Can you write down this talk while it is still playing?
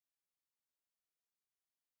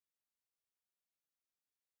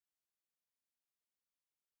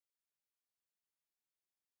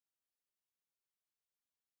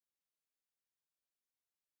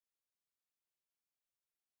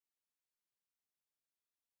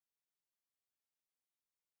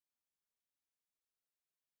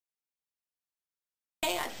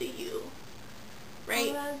Hey, I see you.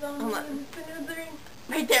 Right? Hold on.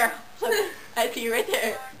 Right there. Look, I see you right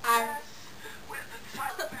there.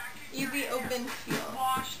 Easy open seal.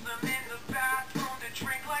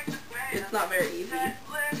 It's not very easy. It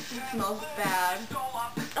smells bad.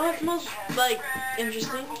 Oh, it smells like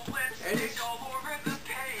interesting.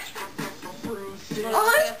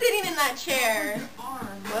 Oh, I'm sitting in that chair.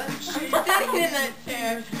 What? I'm sitting in that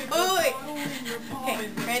chair. Oh, wait. Okay,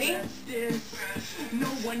 ready? No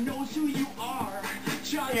one knows who you are.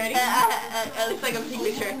 You ready? It looks like I'm taking a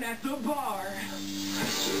picture.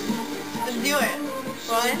 Let's do it.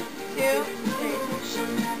 1, 2, 3.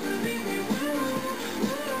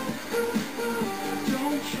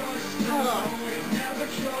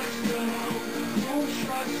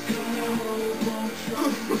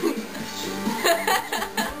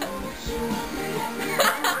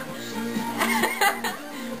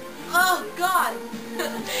 Oh God!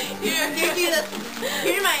 Here, do this.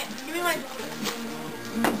 Give me mine.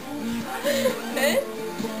 Hey?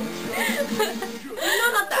 No,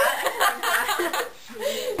 not that.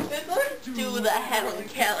 This one? Do the Helen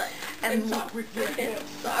Keller and Our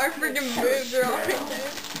freaking big girl right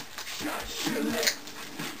there.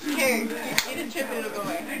 Here, eat a chip and it'll go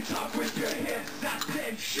away. And talk with your hips. I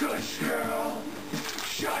said shush, girl.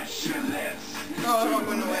 Shush your lips. Oh, it's not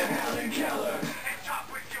going away. Helen Keller. And talk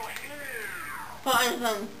with your hips. find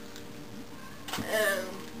some.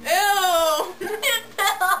 Ew!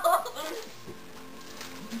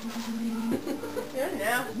 You're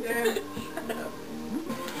nasty.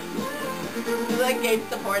 You're like gay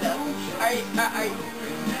supporter. Are you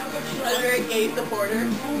a gay supporter?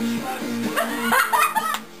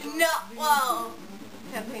 No, well,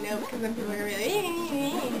 can't say no because then people are gonna be like,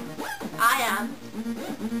 I am.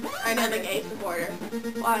 I know I'm a this. gay supporter.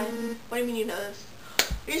 Why? What do you mean you know this?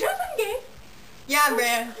 Are you sure I'm gay? Yeah,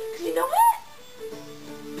 bruh. Cause you know what?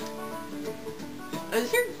 Is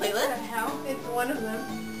this your What the playlist? hell? It's one of them.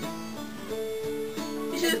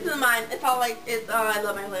 You should listen to mine. It's all like, I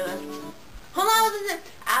love my playlist. Hold on, what's this?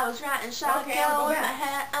 I was riding shotgun Okay, I'll go with my back.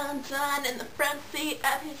 hat undone in the front seat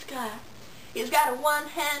of his car. He's got a one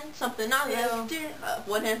hand, something on Feel. the steering,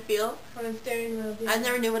 one hand feel. On the steering wheel. I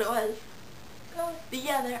never knew what it was. Oh. The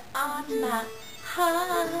other on my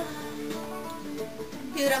heart.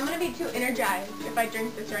 Dude, I'm gonna be too energized if I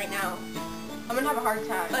drink this right now. I'm gonna have a heart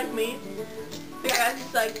attack. Like me. I got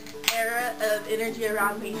this like era of energy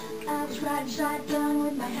around me. I was riding shotgun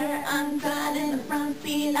with my hair untied in the front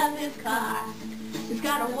seat of his car. He's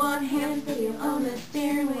got a one hand feel on the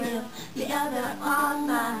steering wheel, the other on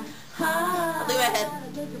my heart. Look at my head.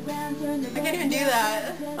 I can't even do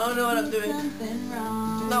that. I don't know what I'm doing.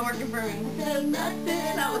 It's not working for me. Said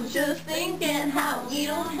nothing, I was just thinking how we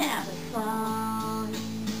don't have a song.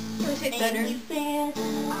 It tastes better. And you said,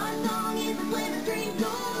 our song is a flame of dream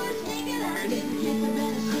doors, take it out, get the kiss of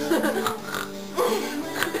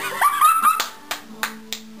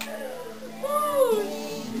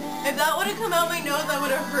If that would have come out my nose, I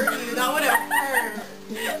would have hurt you. That would have hurt.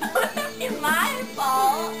 It's my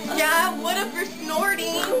fault. Yeah, it would have for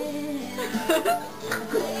snorting.